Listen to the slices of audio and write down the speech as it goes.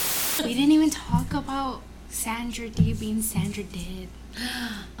We didn't even talk about Sandra D being Sandra Did.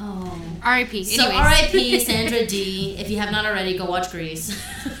 Oh. R.I.P. So R.I.P. Sandra D. If you have not already, go watch Grease.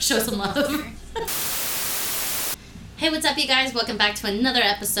 Show some love. Hey, what's up, you guys? Welcome back to another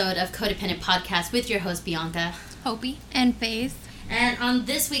episode of Codependent Podcast with your host, Bianca. Hopi. And Faith. And on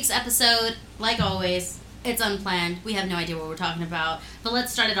this week's episode, like always, it's unplanned. We have no idea what we're talking about. But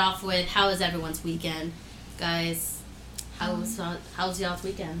let's start it off with, how was everyone's weekend? Guys, how's y'all's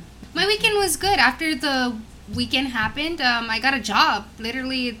weekend? My weekend was good. After the weekend happened, I got a job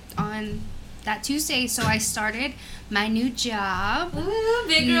literally on that Tuesday. So I started my new job. Ooh,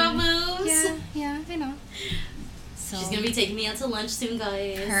 big girl moves. Yeah, I know. So She's going to be taking me out to lunch soon,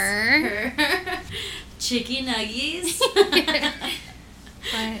 guys. Her. Chicken nuggets.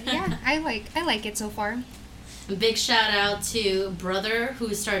 But yeah, I like it so far. A big shout out to brother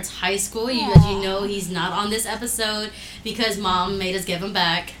who starts high school. As you know, he's not on this episode because mom made us give him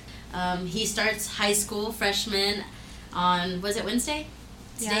back. He starts high school freshman on, was it Wednesday?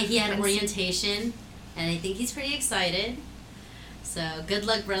 Today he had orientation, and I think he's pretty excited. So good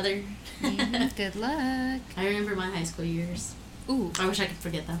luck, brother. Good luck. I remember my high school years. Ooh, I wish I could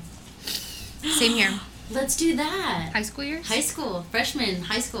forget them. Same here. Let's do that. High school years? High school, freshman,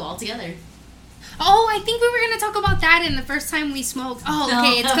 high school, all together. Oh, I think we were going to talk about that in the first time we smoked. Oh,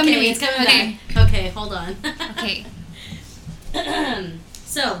 okay, it's coming to me. It's coming back. Okay, hold on. Okay.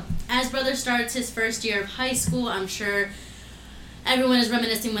 So, as brother starts his first year of high school, I'm sure everyone is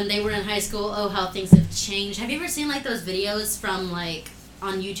reminiscing when they were in high school. Oh, how things have changed. Have you ever seen, like, those videos from, like,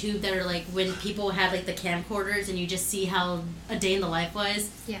 on YouTube that are, like, when people had, like, the camcorders and you just see how a day in the life was?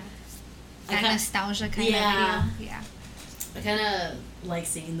 Yeah. That nostalgia kind of video. Yeah. I kind of like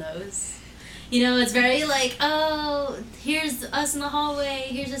seeing those. You know, it's very like, oh, here's us in the hallway.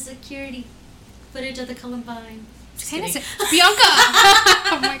 Here's the security footage of the Columbine. Kind of Bianca.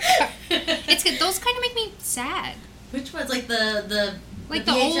 Oh my god. It's good. Those kind of make me sad. Which ones? Like the like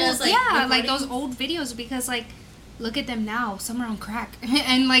the the VHS, old, like, yeah, like those old videos, because like, look at them now. Some are on crack,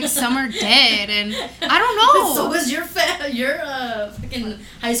 and like some are dead, and I don't know. So was your fucking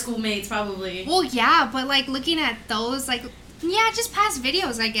high school mates probably? Well, yeah, but like looking at those, like, yeah, just past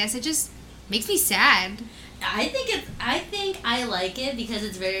videos. I guess it just makes me sad. I think I like it because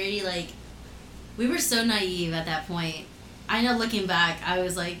it's very like, we were so naive at that point. I know looking back, I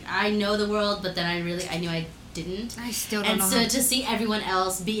was like, I know the world, but then I knew I didn't. I still don't know. And so to see everyone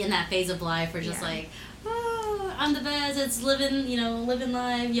else be in that phase of life, or just like, oh, I'm the best. It's living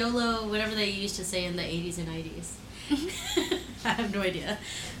life, YOLO, whatever they used to say in the 80s and 90s. I have no idea.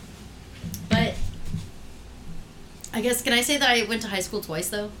 But I guess, can I say that I went to high school twice,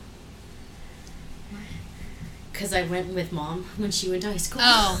 though? Because I went with mom when she went to high school.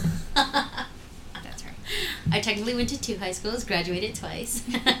 Oh. That's right. I technically went to 2 high schools, graduated twice.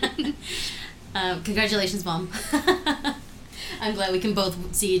 Congratulations, Mom. I'm glad we can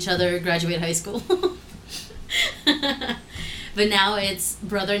both see each other graduate high school. But now it's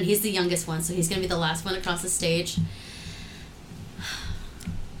brother, and he's the youngest one, so he's going to be the last one across the stage.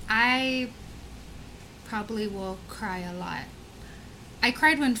 I probably will cry a lot. I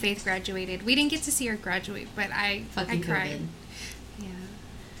cried when Faith graduated. We didn't get to see her graduate, but I cried. COVID. Yeah.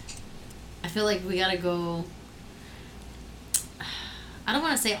 I feel like we gotta go. I don't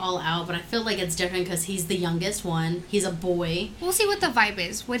want to say all out, but I feel like it's different because he's the youngest one. He's a boy. We'll see what the vibe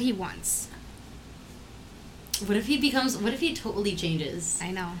is, what he wants. What if he totally changes?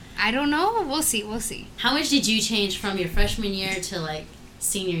 I know. I don't know. We'll see. How much did you change from your freshman year to like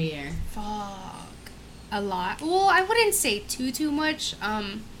senior year? Fuck. A lot. Well, I wouldn't say too much.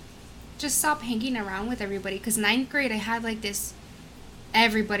 Just stop hanging around with everybody. Because 9th grade, I had like this,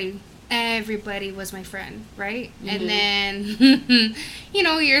 everybody was my friend, right? Mm-hmm. And then,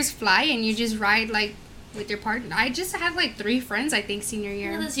 years fly and you just ride like with your partner. I just had like 3 friends, I think, senior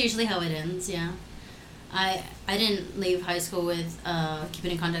year. Well, that's usually how it ends, yeah. I didn't leave high school with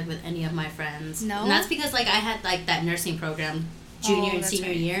keeping in contact with any of my friends. No? And that's because like I had like that nursing program junior and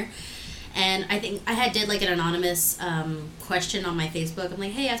senior year. And I think I did like an anonymous question on my Facebook. I'm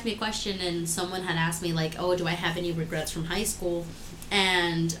like, hey, ask me a question. And someone had asked me like, oh, do I have any regrets from high school?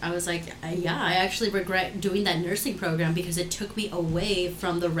 And I was like, yeah, I actually regret doing that nursing program because it took me away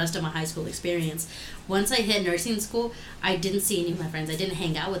from the rest of my high school experience. Once I hit nursing school, I didn't see any of my friends. I didn't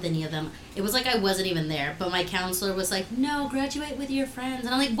hang out with any of them. It was like I wasn't even there. But my counselor was like, no, graduate with your friends.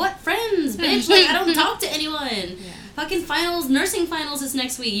 And I'm like, what friends, bitch? Like, I don't talk to anyone. Yeah. Fucking nursing finals is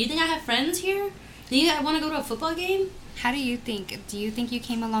next week. You think I have friends here? Do you think I want to go to a football game? How do you think? Do you think you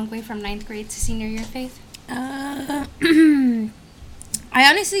came a long way from 9th grade to senior year, Faith? I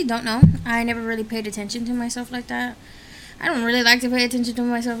honestly don't know. I never really paid attention to myself like that. I don't really like to pay attention to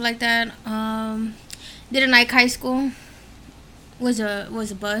myself like that. Didn't like high school. Was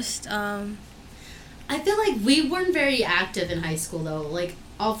a bust. I feel like we weren't very active in high school though. Like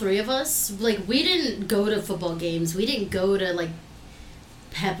all three of us, like we didn't go to football games. We didn't go to like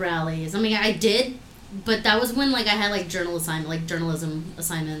pep rallies. I mean, I did, but that was when like I had like journalism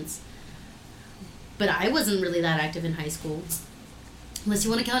assignments. But I wasn't really that active in high school. Unless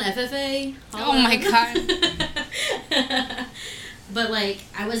you want to count FFA. Oh my god. But like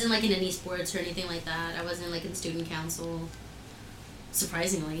I wasn't like in any sports or anything like that. I wasn't like in student council.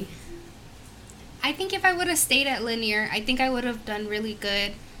 Surprisingly. I think if I would have stayed at Linear, I think I would have done really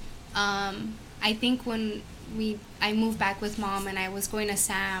good. I think when I moved back with Mom and I was going to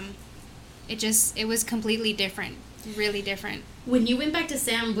Sam, it was completely different. Really different. When you went back to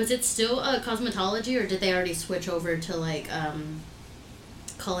Sam, was it still cosmetology or did they already switch over to like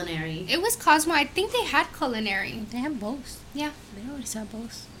culinary? It was Cosmo. I think they had culinary. They have both. Yeah. They always have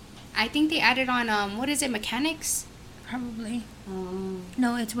both. I think they added on, what is it, mechanics? Probably.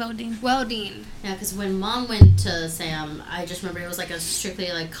 No, it's welding. Welding. Yeah, because when Mom went to Sam, I just remember it was like a strictly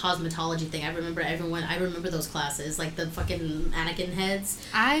like cosmetology thing. I remember those classes, like the fucking mannequin heads.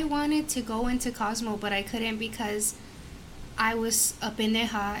 I wanted to go into Cosmo, but I couldn't because I was a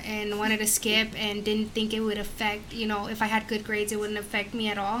pendeja and wanted to skip and didn't think it would affect, if I had good grades, it wouldn't affect me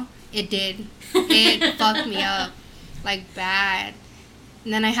at all. It did. It fucked me up. Like, bad.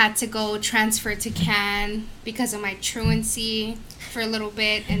 And then I had to go transfer to Can because of my truancy for a little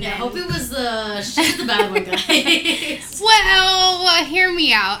bit. And I then, hope it was the bad one, guys. Well, hear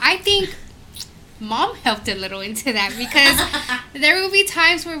me out. I think Mom helped a little into that because there will be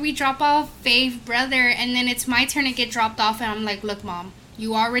times where we drop off Faith, brother, and then it's my turn to get dropped off, and I'm like, look, Mom,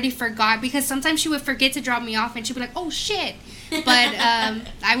 you already forgot, because sometimes she would forget to drop me off, and she'd be like, oh, shit. But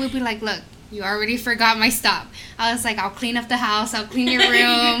I would be like, look, you already forgot my stop. I was like, I'll clean up the house, I'll clean your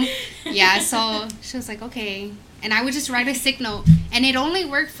room. Yeah, so she was like, okay. And I would just write a sick note, and it only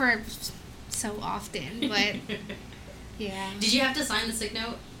worked for so often, but yeah. Did you have to sign the sick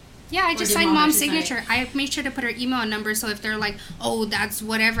note? Yeah, I just signed Mom's signature. I made sure to put her email and number, so if they're like, oh, that's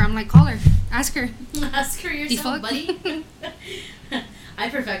whatever, I'm like, call her. Ask her. Ask her yourself, buddy. I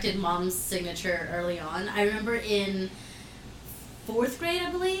perfected Mom's signature early on. I remember in 4th grade,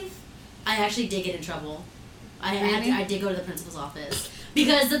 I believe, I actually did get in trouble. I did go to the principal's office.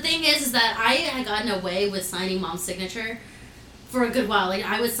 Because the thing is that I had gotten away with signing Mom's signature for a good while. Like,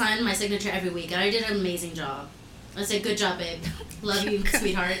 I would sign my signature every week, and I did an amazing job. I said, good job, babe. Love you,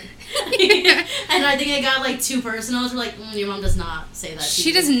 sweetheart. And I think it got, like, too personal. We're like, your mom does not say that.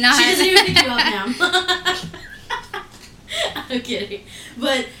 She does not. She doesn't even pick you up, ma'am. I'm kidding.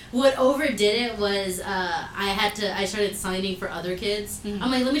 But what overdid it was I started signing for other kids. Mm-hmm. I'm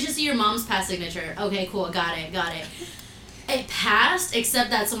like, let me just see your mom's past signature. Okay, cool. Got it. It passed, except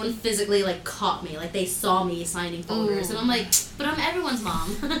that someone physically, like, caught me. Like, they saw me signing folders. Ooh. And I'm like, but I'm everyone's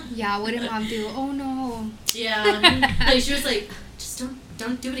mom. Yeah, what did Mom do? Oh, no. Yeah. Like, she was like, just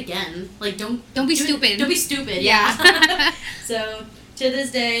don't do it again. Like, don't be stupid. Don't be stupid, yeah. So, to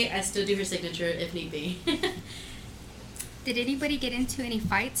this day, I still do her signature if need be. Did anybody get into any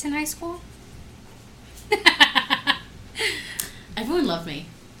fights in high school? Everyone loved me.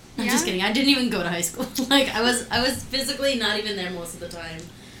 I'm just kidding. I didn't even go to high school. Like, I was physically not even there most of the time.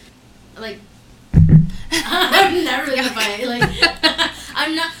 Like, I'm never gonna fight. Like,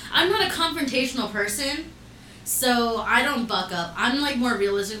 I'm not a confrontational person, so I don't buck up. I'm like more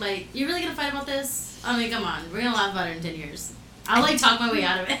realistic. Like, you really gonna fight about this? I mean, come on. We're gonna laugh about it in 10 years. I'll like talk my way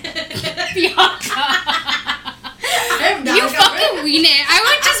out of it. You fucking ween it. I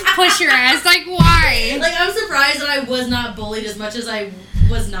would just push your ass. Like, why? Like, I'm surprised that I was not bullied as much as I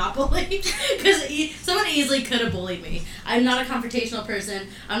was not bullied. Because someone easily could have bullied me. I'm not a confrontational person.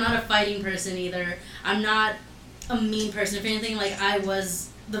 I'm not a fighting person either. I'm not a mean person. If anything, like, I was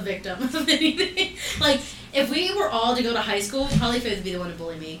the victim of anything. Like, if we were all to go to high school, probably Faith would be the one to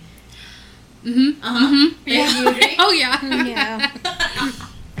bully me. Mm-hmm. Uh-huh. Mm-hmm. Yeah. You agree? Oh, yeah. Yeah.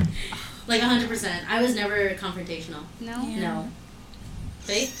 Like 100%. I was never confrontational. No? Yeah. No.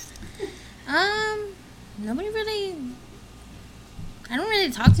 Faith? Nobody really... I don't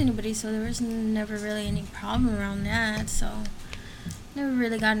really talk to anybody, so there was never really any problem around that, so... Never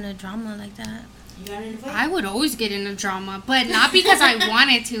really got into drama like that. You got into fight? I would always get into drama, but not because I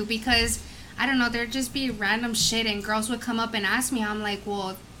wanted to, because, I don't know, there'd just be random shit, and girls would come up and ask me. I'm like,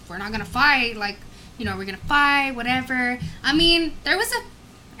 well, if we're not gonna fight, like, we're gonna fight, whatever. I mean, there was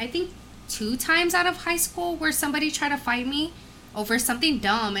I think 2 times out of high school where somebody tried to fight me over something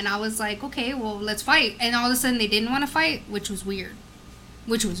dumb, and I was like, okay, well, let's fight. And all of a sudden they didn't want to fight, which was weird.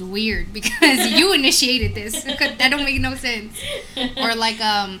 which was weird because you initiated this. That don't make no sense. Or like,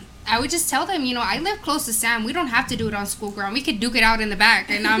 I would just tell them, I live close to Sam. We don't have to do it on school ground. We could duke it out in the back.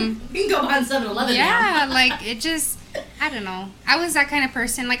 And we can go behind 7-Eleven yeah, now. like, it just, I don't know. I was that kind of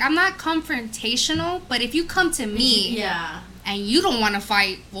person. Like, I'm not confrontational, but if you come to me yeah, and you don't want to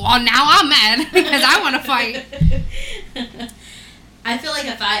fight, well, now I'm mad because I want to fight. I feel like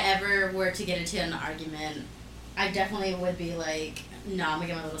if I ever were to get into an argument, I definitely would be like, no, I'm gonna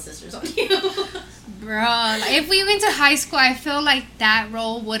get my little sisters on you. Bro, if we went to high school, I feel like that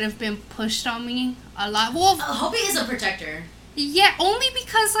role would have been pushed on me a lot. Well, Hobie is a protector. Yeah, only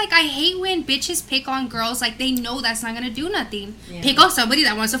because, like, I hate when bitches pick on girls. Like, they know that's not gonna do nothing. Yeah. Pick on somebody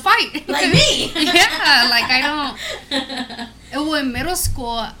that wants to fight. Like me. Yeah, like, I don't. Well, in middle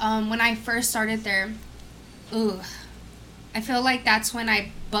school, when I first started there, I feel like that's when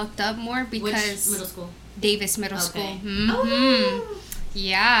I bucked up more because... Which middle school? Davis Middle School. Mm-hmm. Oh.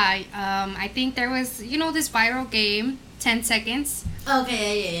 Yeah, I think there was, this viral game, 10 seconds.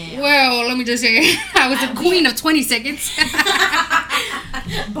 Okay, yeah. Well, let me just say, I was the queen of 20 seconds.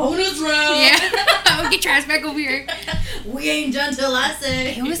 Bonus round. Yeah, get trash back over here. We ain't done till I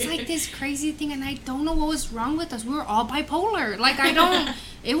say. It was like this crazy thing, and I don't know what was wrong with us. We were all bipolar. Like,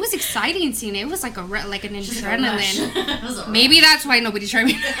 it was exciting seeing it. It was like an adrenaline. Maybe that's why nobody tried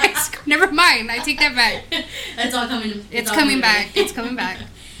me in high school. Never mind. I take that back. It's all coming. It's coming back. It's coming back.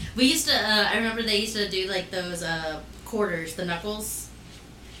 We used to. I remember they used to do like those quarters, the knuckles.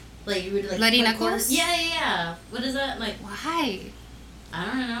 Like you would like bloody knuckles. Quarters. Yeah. What is that like? Why? I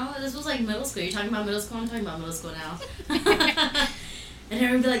don't know. This was like middle school. You're talking about middle school. I'm talking about middle school now. And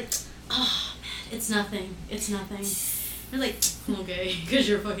everyone would be like, "Oh man, it's nothing. It's nothing." I'm like, okay, because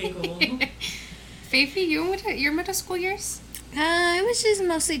you're fucking cool. Faithy, your middle school years? It was just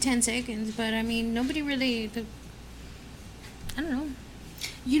mostly 10 seconds, but I mean, nobody really. I don't know.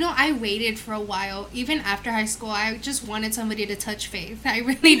 I waited for a while. Even after high school, I just wanted somebody to touch Faith. I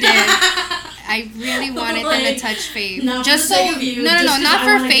really did. I really wanted them to touch Faith. Not just for the sake of you. No, not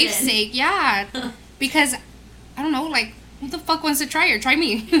for Faith's sake. Yeah. Because, I don't know, like, who the fuck wants to try her? Try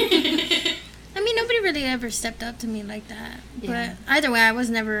me. I mean, nobody really ever stepped up to me like that. Yeah. But either way, I was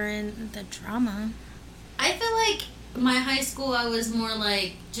never in the drama. I feel like my high school, I was more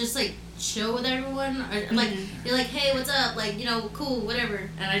like, just like, chill with everyone. Or, like, you're like, hey, what's up? Like, cool, whatever.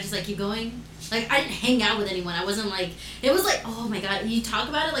 And I just, like, keep going. Like, I didn't hang out with anyone. I wasn't, like, it was like, oh, my God. You talk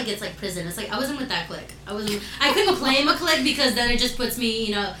about it like it's, like, prison. It's like, I wasn't with that clique. I couldn't claim a clique because then it just puts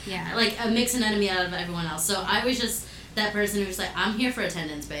me, like, a mix and enemy out of everyone else. So I was just that person who was like, I'm here for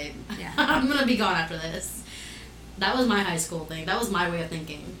attendance, babe. Yeah. I'm going to be gone after this. That was my high school thing. That was my way of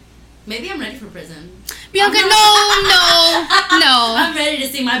thinking. Maybe I'm ready for prison. Bianca, no. I'm ready to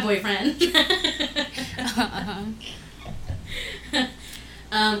see my boyfriend.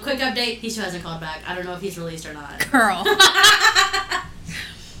 Quick update. He still hasn't called back. I don't know if he's released or not. Girl.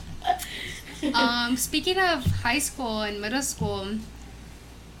 Speaking of high school and middle school,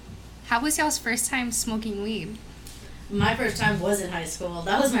 how was y'all's first time smoking weed? My first time was in high school.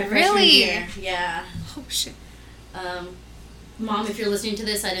 That was my freshman year. Yeah. Oh, shit. Mom, if you're listening to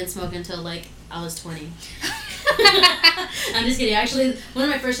this, I didn't smoke until, like, I was 20. I'm just kidding. Actually, one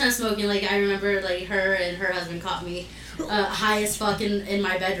of my first times smoking, like, I remember, like, her and her husband caught me high as fuck in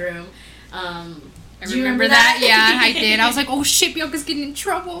my bedroom. Do you remember that? Yeah, I did. I was like, oh, shit, Bianca's getting in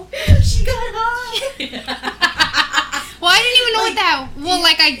trouble. She got high. Well, I didn't even know what that... Well,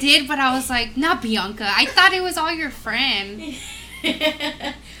 like, I did, but I was like, not Bianca. I thought it was all your friend.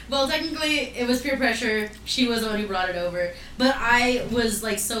 Well, technically, it was peer pressure. She was the one who brought it over. But I was,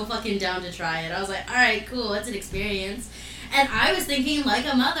 like, so fucking down to try it. I was like, alright, cool, that's an experience. And I was thinking, like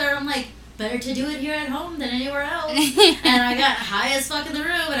a mother, I'm like, better to do it here at home than anywhere else. And I got high as fuck in the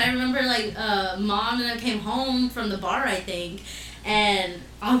room. And I remember, like, Mom and them came home from the bar, I think. And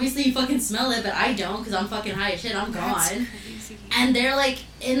obviously you fucking smell it, but I don't because I'm fucking high as shit. I'm gone. That's crazy. And they're like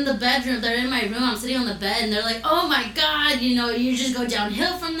in the bedroom. They're in my room. I'm sitting on the bed, and they're like, "Oh my God, you just go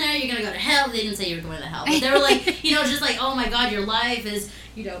downhill from there. You're gonna go to hell." They didn't say you were going to hell, but they were like, just like, "Oh my God, your life is,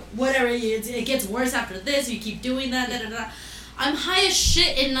 whatever. It gets worse after this. You keep doing that." Da, da, da. I'm high as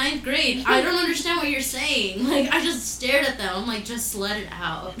shit in 9th grade. I don't understand what you're saying. Like, I just stared at them. I'm like, just let it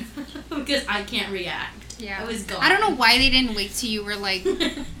out because I can't react. Yeah. I was gone. I don't know why they didn't wait till you were like...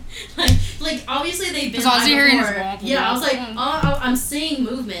 like obviously they've been all you're hearing is yeah, I was like, I'm seeing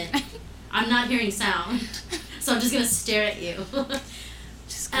movement. I'm not hearing sound. So I'm just going to stare at you.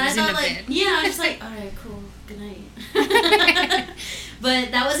 Just and I thought like, bed. yeah, I'm just like, alright, cool, good night.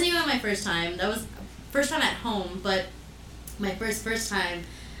 But that wasn't even my first time. That was first time at home, but my first time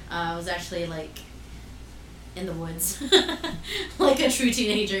was actually like in the woods. Like a true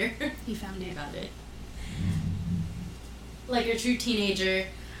teenager. He found it. Found it. Like a true teenager,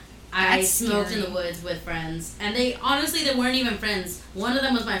 I That's smoked scary. in the woods with friends. And they weren't even friends. One of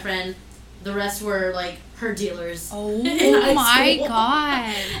them was my friend. The rest were, like, her dealers. Oh in high my school.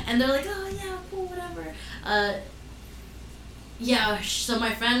 God. And they're like, oh, yeah, cool, whatever. Yeah, so my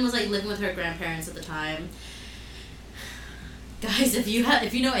friend was, like, living with her grandparents at the time. Guys, if you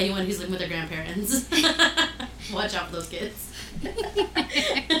know anyone who's living with their grandparents, watch out for those kids.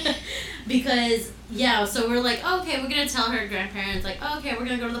 Because, yeah, so we're like, oh, okay, we're going to tell her grandparents, like, oh, okay, we're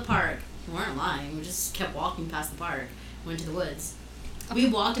going to go to the park. We weren't lying. We just kept walking past the park. Went to the woods. We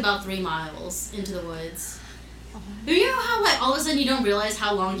walked about 3 miles into the woods. You know how, like, all of a sudden you don't realize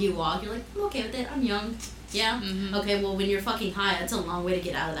how long you walk? You're like, I'm okay with it. I'm young. Yeah? Mhm. Okay, well, when you're fucking high, that's a long way to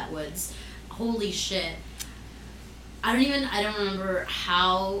get out of that woods. Holy shit. I don't remember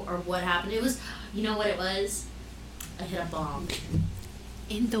how or what happened. It was, you know what it was? I hit a bomb.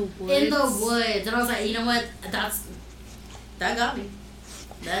 In the woods. In the woods. And I was like, you know what? That got me.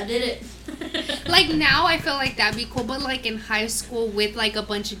 That did it. Like now I feel like that'd be cool, but like in high school with like a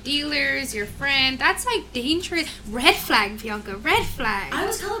bunch of dealers, your friend, that's like dangerous. Red flag, Bianca, red flag. I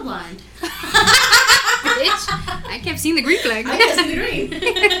was colorblind. Bitch, I kept seeing the green flag. I kept seeing the green.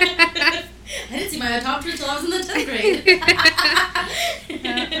 I didn't see my optometrist until I was in the 10th grade.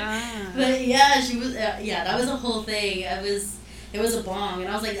 But yeah, she was. Yeah, that was a whole thing. It was a bong, and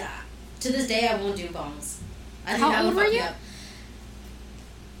I was like, ah, to this day, I won't do bongs. I think How that would old were fuck me you? up.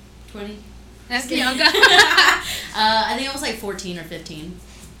 20. That's Bianca. I think I was like 14 or 15.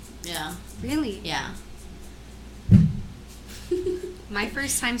 Yeah. Really? Yeah. My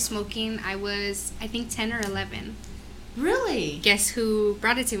first time smoking, I was, I think, 10 or 11. Really? Guess who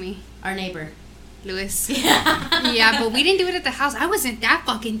brought it to me? Our neighbor. Lewis. Yeah. Yeah, but we didn't do it at the house. I wasn't that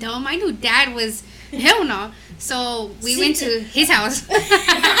fucking dumb. I knew Dad was, hell no. So we went to his house.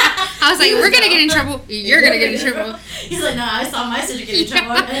 I was like, we're going to get in trouble. You're going to get in trouble. He's like, nah, I saw my sister get in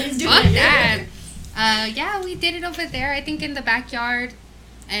trouble. And he's doing Fuck it. that. Yeah, we did it over there, I think in the backyard.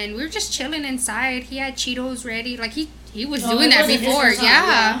 And we were just chilling inside. He had Cheetos ready. Like, he was doing that before.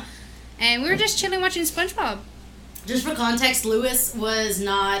 Yeah. And we were just chilling watching SpongeBob. Just for context, Lewis was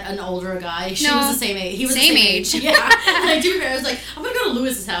not an older guy. She No. was the same age. He was Same the same age. age. Yeah. And I was like, I'm going to go to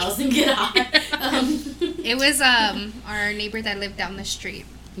Lewis's house and get high. It was our neighbor that lived down the street.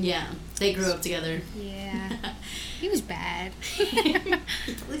 Yeah. They grew up together. Yeah. He was bad. He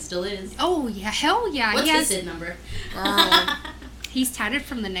probably still is. Oh, yeah. Hell yeah. What's he his has, SID number? Girl. He's tatted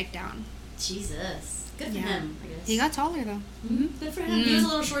from the neck down. Jesus. Good for Yeah. him, I guess. He got taller, though. Mm-hmm. Good for him. He was a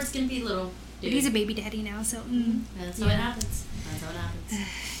little short, skimpy little dude. But he's a baby daddy now, so. That's how it happens. That's how it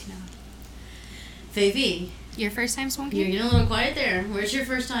happens. No. Favy, Your first time smoking? you're getting a little quiet there. Where's your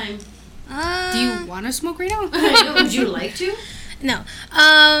first time? Do you want to smoke right now? Would you like to? No.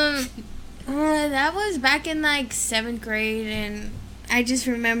 That was back in like 7th grade, and I just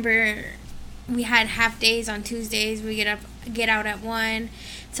remember we had half days on Tuesdays. We get out at 1,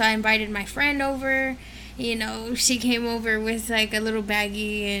 so I invited my friend over. You know, she came over with like a little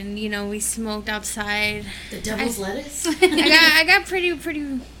baggie, and you know, we smoked outside. The devil's lettuce? I got pretty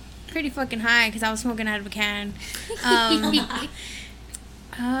fucking high because I was smoking out of a can.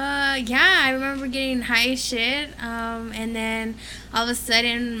 Yeah, I remember getting high as shit. And then all of a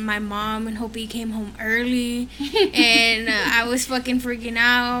sudden, my mom and Hopi came home early, and I was fucking freaking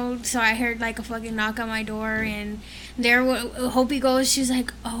out. So I heard like a fucking knock on my door, and there Hopi goes. She's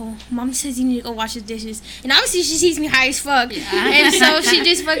like, "Oh, Mom says you need to go wash the dishes." And obviously, she sees me high as fuck, and so she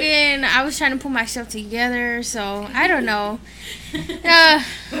just fucking. I was trying to pull myself together, so I don't know.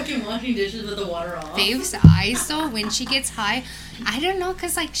 Fucking washing dishes with the water off. Fave's eyes, though, when she gets high, I don't know,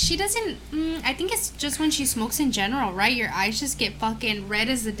 because, like, she doesn't, I think it's just when she smokes in general, right? Your eyes just get fucking red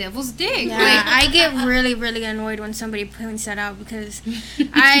as the devil's dick. Yeah, Like, I get really, really annoyed when somebody points that out because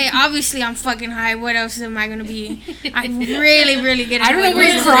I'm fucking high. What else am I gonna be? I really, really get annoyed. I don't know, were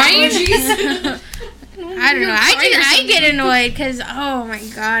you crying? I don't know. I get annoyed because, oh my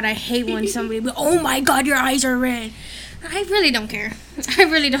god, I hate when somebody, oh my god, your eyes are red. I really don't care. I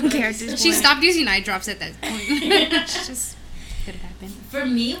really don't care at this point. She stopped using eye drops at that point. It's just could have happened. For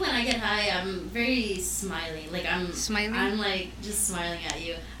me, when I get high, I'm very smiley. Like, I'm... Smiling? I'm, like, just smiling at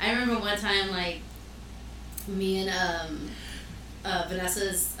you. I remember one time, like, me and,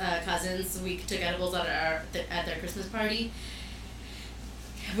 Vanessa's, cousins, we took edibles at their Christmas party.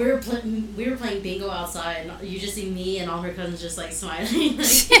 We were playing bingo outside, and you just see me and all her cousins just, like, smiling, like,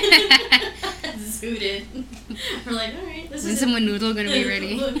 zooted. We're like, alright, this When's is the menudo gonna be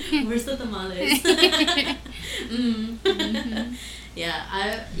ready? Where's the tamales? Mm.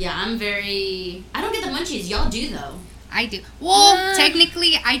 I'm very. I don't get the munchies. Y'all do though. I do. Well,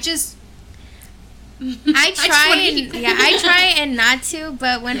 technically, I try and not to,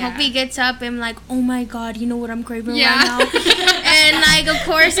 but when Hopi gets up, I'm like, oh my god, you know what I'm craving right now? And like, of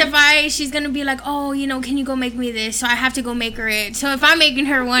course, she's gonna be like, oh, can you go make me this? So I have to go make her it. So if I'm making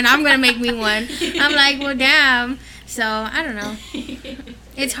her one, I'm gonna make me one. I'm like, well, damn. So I don't know.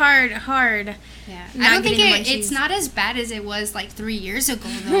 It's hard. Yeah, I don't think it's not as bad as it was like 3 years ago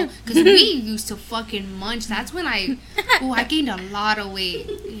though, because we used to fucking munch. That's when I gained a lot of weight.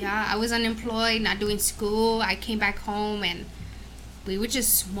 Yeah, I was unemployed, not doing school. I came back home and we would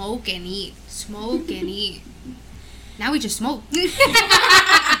just smoke and eat. Now we just smoke. I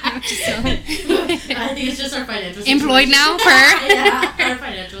think it's just our financial situation. Employed now, our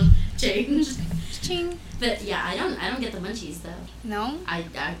financial change. Ching. But yeah, I don't get the munchies though. No? I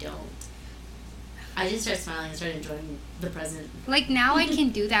don't. I just start smiling and start enjoying the present. Like now I can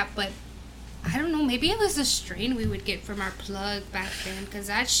do that, but I don't know. Maybe it was the strain we would get from our plug back then, because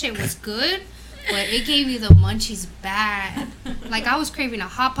that shit was good, but it gave you the munchies bad. Like I was craving a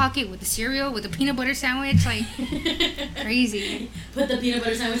Hot Pocket with the cereal, with a peanut butter sandwich, like crazy. Put the peanut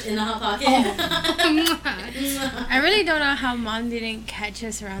butter sandwich in the Hot Pocket. I really don't know how Mom didn't catch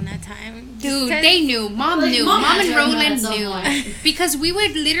us around that time. Dude, they knew. Mom knew. Mom and Roland knew. Point. Because we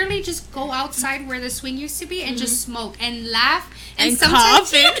would literally just go outside where the swing used to be and just smoke and laugh. And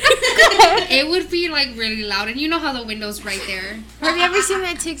sometimes cough. it would be like really loud. And you know how the window's right there. Have you ever seen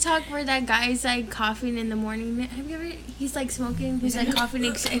that TikTok where that guy's like coughing in the morning? Have you ever? He's like smoking. He's like coughing.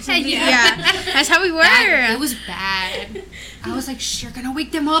 Yeah. That's how we were. It was bad. I was like, you're gonna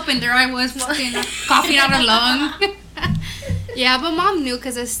wake them up, and there I was fucking coughing out a lung. Yeah, but Mom knew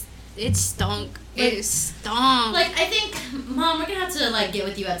because it stunk. It stunk. Like, I think, Mom, we're gonna have to like get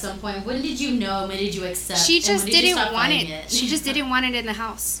with you at some point. When did you know? When did you accept? She just didn't want it. She just didn't want it in the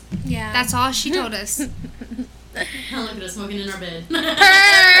house. Yeah. That's all she told us. Look at us smoking in our bed.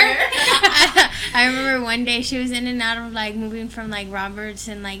 I remember one day she was in and out of like moving from like Roberts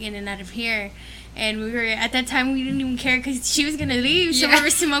and like in and out of here. And we were, at that time, we didn't even care because she was going to leave. So we were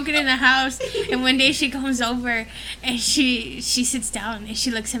smoking in the house. And one day she comes over and she sits down and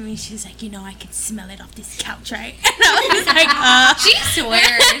she looks at me and she's like, I can smell it off this couch, right? And I was like, She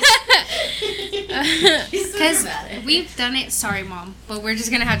swears. Because we've done it. Sorry, Mom, but we're just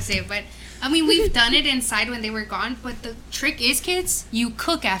going to have to say it. But, I mean, we've done it inside when they were gone. But the trick is, kids, you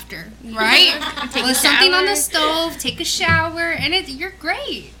cook after, right? Put something on the stove, take a shower, and you're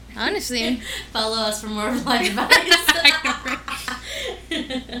great. Honestly. Follow us for more life advice.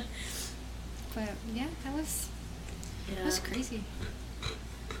 But yeah, that was crazy.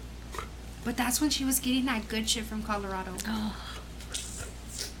 But that's when she was getting that good shit from Colorado. Oh.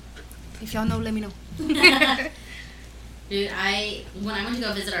 If y'all know, let me know. Dude, when I went to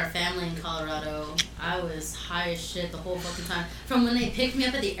go visit our family in Colorado, I was high as shit the whole fucking time. From when they picked me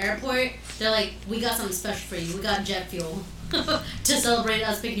up at the airport, they're like, we got something special for you. We got jet fuel to celebrate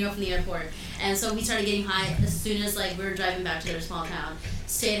us picking you up from the airport. And so we started getting high as soon as like we were driving back to their small town.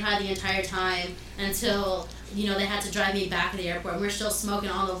 Stayed high the entire time until, they had to drive me back to the airport. And we're still smoking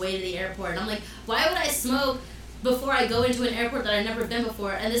on the way to the airport. And I'm like, why would I smoke before I go into an airport that I've never been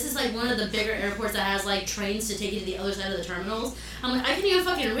before? And this is like one of the bigger airports that has like trains to take you to the other side of the terminals. I'm like, I can't even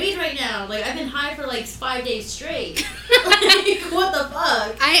fucking read right now. Like, I've been high for like 5 days straight. Like, what the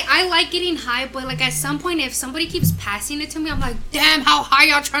fuck? I like getting high, but like at some point if somebody keeps passing it to me, I'm like, damn, how high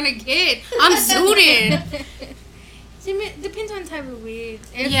y'all trying to get? I'm zooted. It depends on the type of weed.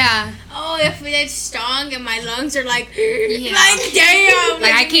 If it's strong and my lungs are like, like damn.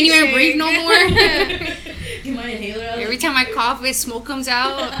 Like I can't even breathe no more. Get my inhaler out. Every time I cough, smoke comes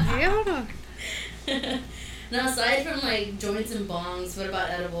out. Yeah. Now, aside from like joints and bongs, what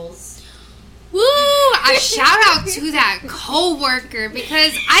about edibles? Woo! A shout out to that coworker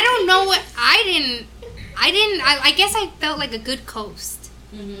because I don't know what I guess I felt like a good coast.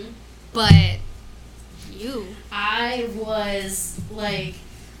 Mm-hmm. But you. I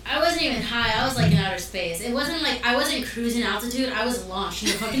wasn't even high. I was like in outer space. It wasn't like I wasn't cruising altitude. I was launched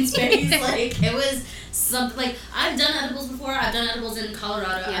into fucking space. Like it was something. Like I've done edibles before. I've done edibles in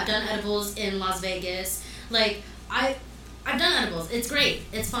Colorado. Yeah. I've done edibles in Las Vegas. Like I've done edibles. It's great.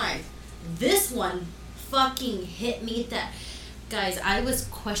 It's fine. This one fucking hit me that. Guys, I was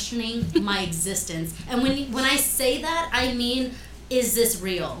questioning my existence. And when I say that, I mean, is this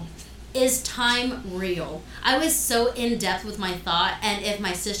real? is time real? I was so in depth with my thought, and if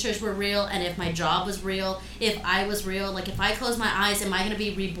my sisters were real, and if my job was real, if I was real, like if I close my eyes, am I going to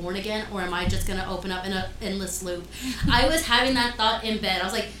be reborn again, or am I just going to open up in an endless loop? I was having that thought in bed. I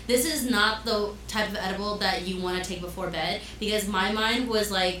was like, this is not the type of edible that you want to take before bed, because my mind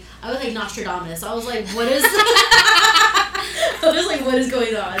was like, I was like Nostradamus. I was like, what is I was like, what is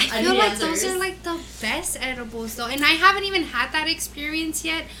going on? I feel like those are like the best edibles though, and I haven't even had that experience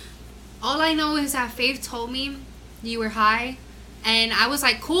yet. All I know is that Faith told me you were high, and I was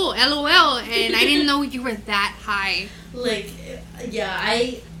like, cool, LOL, and I didn't know you were that high. Like, yeah,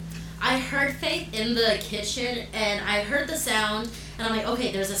 I heard Faith in the kitchen, and I heard the sound, and I'm like,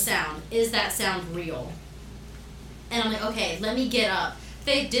 okay, there's a sound. Is that sound real? And I'm like, okay, let me get up.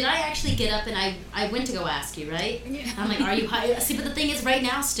 Faith, did I actually get up, and I went to go ask you, right? Yeah. I'm like, are you high? See, but the thing is, right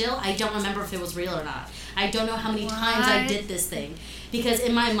now, still, I don't remember if it was real or not. I don't know how many times I did this thing. Because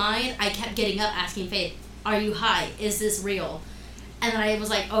in my mind, I kept getting up asking Faith, are you high? Is this real? And then I was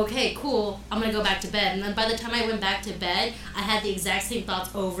like, okay, cool, I'm going to go back to bed. And then by the time I went back to bed, I had the exact same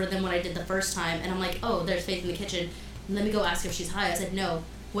thoughts over than what I did the first time. And I'm like, oh, there's Faith in the kitchen. Let me go ask her if she's high. I said, no.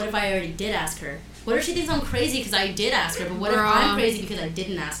 What if I already did ask her? What if she thinks I'm crazy because I did ask her? But what if I'm crazy because I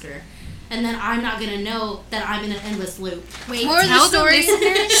didn't ask her? And then I'm not going to know that I'm in an endless loop. Wait, tell the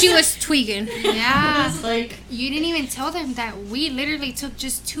listener she was tweaking. Yeah. Like, you didn't even tell them that we literally took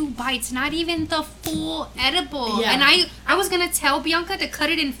just 2 bites, not even the full edible. Yeah. And I was going to tell Bianca to cut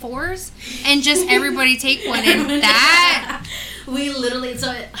it in 4s and just everybody take one. And that... We literally...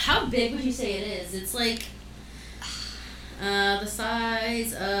 So how big would you say it is? It's like the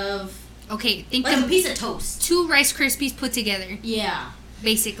size of... Okay, think like a piece of toast. 2 Rice Krispies put together. Yeah.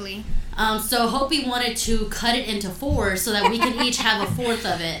 Basically. So Hopi wanted to cut it into 4 so that we can each have a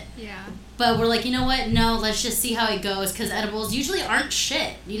 4th of it. Yeah. But we're like, you know what? No, let's just see how it goes, because edibles usually aren't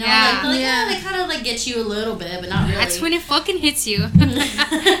shit. You know, yeah. They kind of like get you a little bit, but not really. That's when it fucking hits you.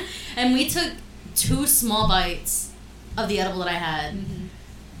 And we took 2 small bites of the edible that I had. Mm-hmm.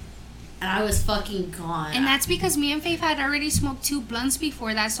 And I was fucking gone. And that's because me and Faith had already smoked 2 blunts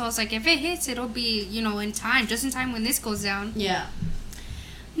before that, so I was like, if it hits, it'll be, in time, just in time when this goes down. Yeah.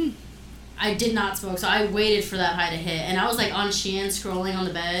 I did not smoke, so I waited for that high to hit, and I was like on Shein scrolling on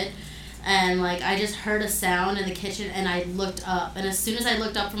the bed, and like I just heard a sound in the kitchen, and I looked up, and as soon as I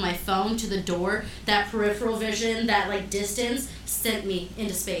looked up from my phone to the door, that peripheral vision, that like distance sent me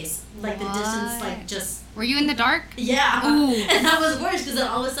into space. Like the distance, like just... Were you in the dark? Yeah. Ooh. And that was worse, because then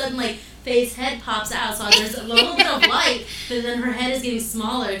all of a sudden like Faith's head pops out, so there's a little bit of light, but then her head is getting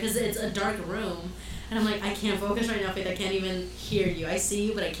smaller because it's a dark room. And I'm like, I can't focus right now, Faith. I can't even hear you. I see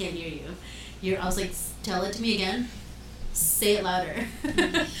you, but I can't hear you. I was like, tell it to me again. Say it louder.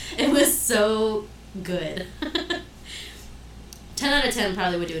 It was so good. 10 out of 10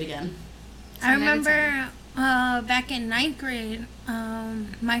 probably would do it again. I remember back in 9th grade,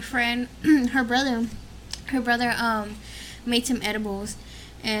 my friend, her brother made some edibles.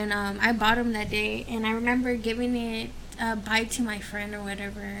 And I bought them that day. And I remember giving it a bite to my friend or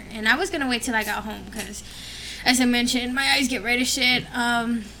whatever, and I was gonna wait till I got home because, as I mentioned, my eyes get red as shit.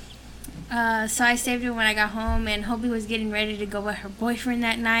 So I saved it when I got home, and Hopi was getting ready to go with her boyfriend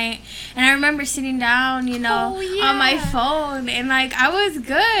that night, and I remember sitting down, on my phone, and like I was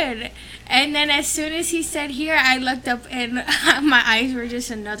good. And then as soon as he said here, I looked up and my eyes were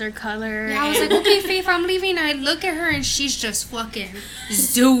just another color. Yeah, I was like, okay, Faith, I'm leaving. I look at her and she's just fucking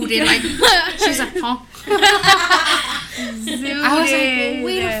zooted. Like, she's like, huh? Zooted. I was like, well,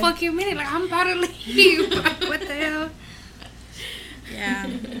 wait a fucking minute. Like, I'm about to leave. What the hell? Yeah.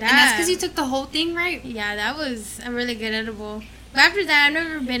 And that's because you took the whole thing, right? Yeah, that was a really good edible. But after that, I've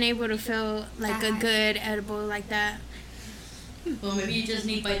never been able to feel like a good edible like that. Well, maybe you just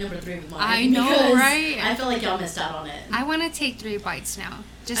need bite number 3 with mine. I know, right? I feel like y'all missed out on it. I want to take 3 bites now.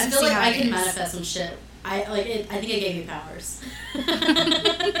 Just I to feel see like how I it can is. manifest some shit. I think it gave me powers.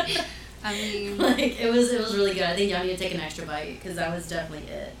 I mean, like it was really good. I think y'all need to take an extra bite because that was definitely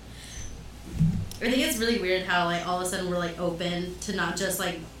it. I think it's really weird how like all of a sudden we're like open to not just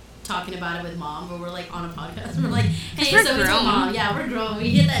like talking about it with mom, but we're like on a podcast and we're like, hey, we're so it's grown. mom. Yeah, we're grown. We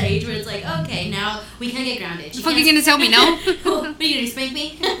hit that age where it's like, okay, now we can get grounded. you fucking gonna tell me no? Are you gonna spank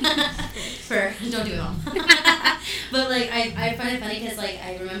me? Don't do it, mom. But like I find it funny because like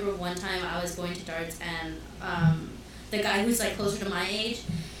I remember one time I was going to darts and the guy who's like closer to my age,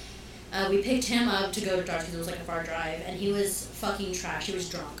 we picked him up to go to darts because it was like a far drive, and he was fucking trash. He was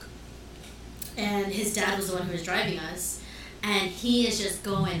drunk, and his dad was the one who was driving us. And he is just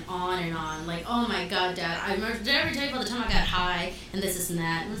going on and on, like, oh my god, Dad, I remember, did I ever tell you about the time I got high, and this and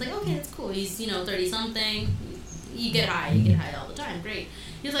that? And I was like, okay, that's cool, he's, 30-something, you get high all the time. Great.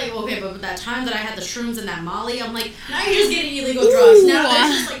 He's like, okay, but that time that I had the shrooms and that Molly, I'm like, now you're just getting illegal drugs. Now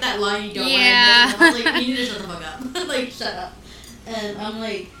there's just like that line you don't want to admit. I was like, you need to shut the fuck up. Like, shut up. And I'm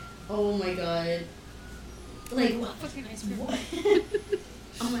like, oh my god. Like, what? Fucking ice cream. What?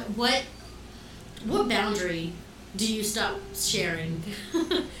 I'm like, what boundary do you stop sharing?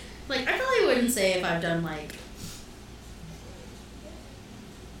 Like, I probably wouldn't say if I've done like,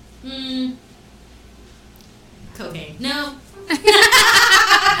 cocaine. No.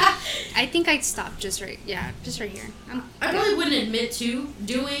 I think I'd stop just right here. I probably wouldn't admit to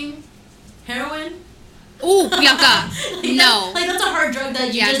doing heroin. Ooh, Bianca. No. Like, that's a hard drug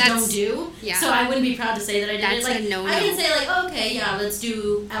that you just don't do. Yeah. So I wouldn't be proud to say that I did That's it. Like, a no-no. I can say, like, okay, yeah, let's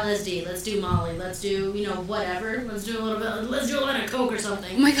do LSD, let's do Molly, let's do, whatever. Let's do a line of Coke or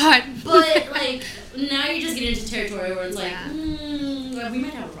something. Oh my god. But, like, now you just get into territory where it's like, Yeah. we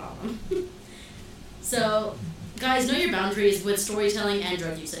might have a problem. So, guys, know your boundaries with storytelling and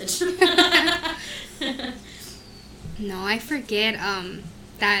drug usage. No, I forget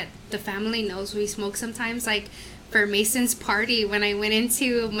that the family knows we smoke sometimes. Like, for Mason's party, when I went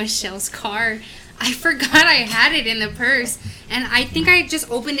into Michelle's car, I forgot I had it in the purse. And I think I just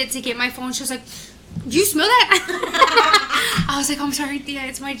opened it to get my phone. She was like, "Do you smell that?" I was like, "I'm sorry, Thea,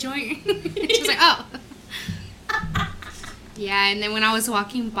 it's my joint." She was like, "Oh." Yeah, and then when I was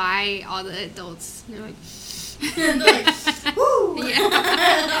walking by all the adults, they're like, woo!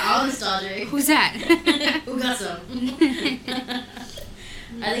 Yeah. All nostalgic. "Who's that?" Who got some?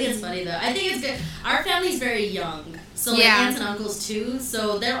 I think it's funny though. I think it's good. Our family's very young, so like aunts and uncles too.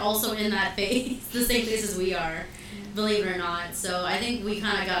 So they're also in that phase, the same phase as we are, believe it or not. So I think we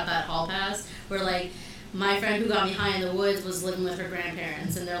kind of got that hall pass where like my friend who got me high in the woods was living with her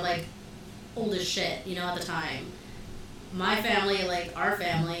grandparents, and they're like old as shit, at the time. My family, like our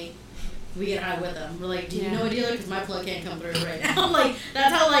family, we get high with them. We're like, do you know a dealer? Because my plug can't come through right now. Like,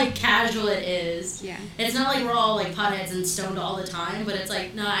 that's how, like, casual it is. Yeah. It's not like we're all, like, potheads and stoned all the time, but it's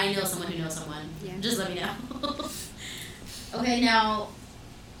like, no, I know someone who knows someone. Yeah. Just let me know. Okay, now,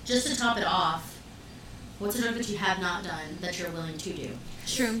 just to top it off, what's a drug that you have not done that you're willing to do?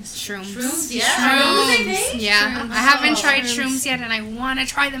 Shrooms. Shrooms? Yeah. Shrooms. Yeah. Shrooms. I haven't Oh, tried shrooms. shrooms yet, and I want to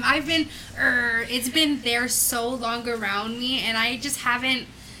try them. It's been there so long around me, and I just haven't.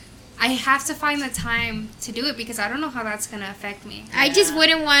 I have to find the time to do it because I don't know how that's going to affect me. I just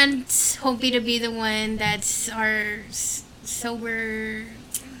wouldn't want Hopi to be the one that's our sober.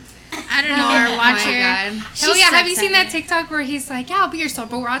 I don't know, our watcher. Oh my god. She Oh yeah, have sucks you seen at that it. TikTok where he's like, "Yeah, I'll be your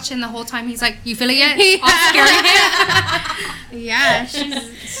sober watch," and the whole time he's like, "You feel it yet?" All scared. Yeah,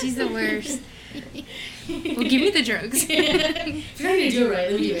 she's the worst. Well, give me the drugs. If you're not going to do it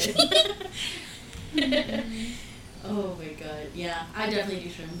right, let me do it. Oh my god. Yeah, I definitely do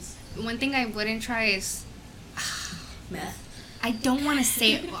shrooms. One thing I wouldn't try is, Meth. I don't want to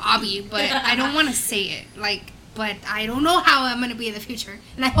say it, Abby, but I don't want to say it. Like, but I don't know how I'm going to be in the future.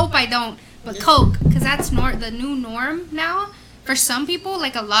 And I hope I don't. But Coke, because that's the new norm now for some people,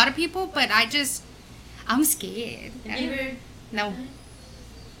 like a lot of people. But I'm scared. Never. No.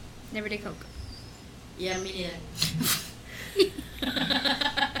 Never did Coke. Yeah, me neither.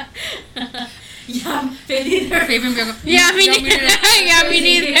 Yeah, favorite. Yeah, me neither. Yeah, me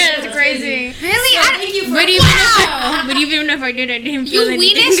neither. That's crazy. Really? So thank you for But even if I did, I didn't feel You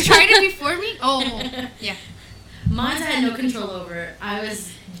anything. Weenus tried it before me? Oh, yeah. Mine I had no control over. I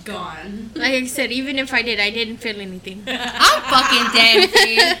was gone. Like I said, even if I did, I didn't feel anything. I'm fucking dead,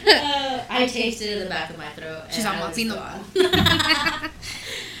 dude. I tasted it in the back of my throat. She's and on I was Mapino.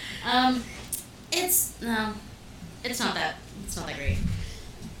 gone. It's not that great.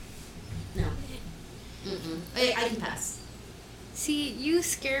 No. I can pass. See, you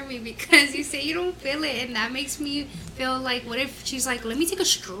scare me because you say you don't feel it, and that makes me feel like, what if she's like, let me take a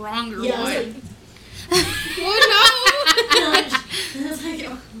stronger one? I was like, Oh and I was like,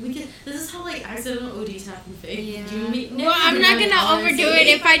 this is how like accidental ODs happen, Faye. Yeah. Do you mean, Well, I'm not gonna honestly, overdo it.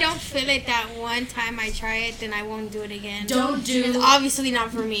 If I don't feel it that one time I try it, then I won't do it again. Don't do. It's obviously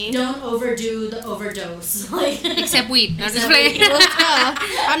not for me. Don't overdo the overdose. Like no. Except weed. No, just Except playing. weed.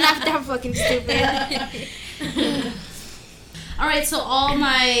 I'm not that fucking stupid. All right, so all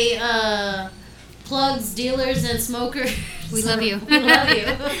my plugs, dealers, and smokers. We love you. We love you.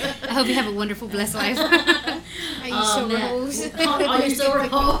 I hope you have a wonderful, blessed life. Are you sober hoes? All your sober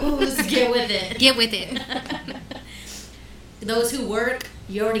hoes, get with it. Get with it. Those who work,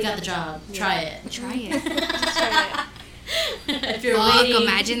 you already got the job. Try it. Try it. Just try If you're Fuck, waiting,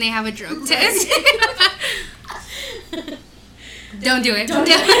 imagine they have a drug test. Don't do it. don't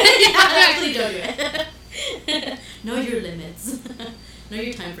do it. Actually, don't do it. Know your limits. Know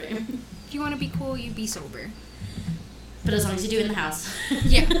your time frame. If you want to be cool, you be sober. But as long as you do it in the house.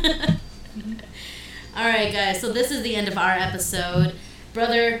 Yeah. All right, guys. So this is the end of our episode.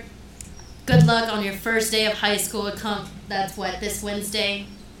 Brother, good luck on your first day of high school. That's this Wednesday.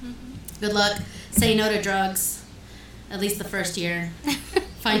 Good luck. Say no to drugs. At least the first year.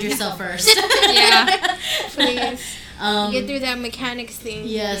 Find yourself first. Yeah. Please. Get through that mechanics thing.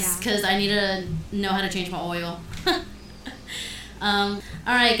 Yes, because I need to know how to change my oil. All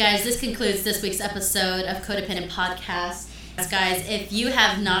right, guys. This concludes this week's episode of Codependent Podcast. Guys, if you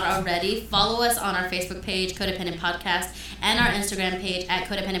have not already, follow us on our Facebook page, Codependent Podcast, and our Instagram page at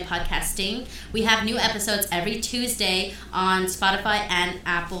Codependent Podcasting. We have new episodes every Tuesday on Spotify and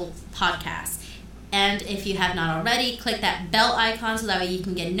Apple Podcasts. And if you have not already, click that bell icon so that way you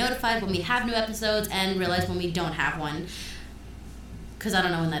can get notified when we have new episodes and realize when we don't have one. Because I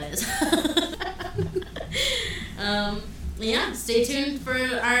don't know when that is. Yeah, stay tuned for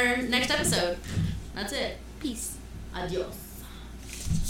our next episode. That's it. Peace. Adios.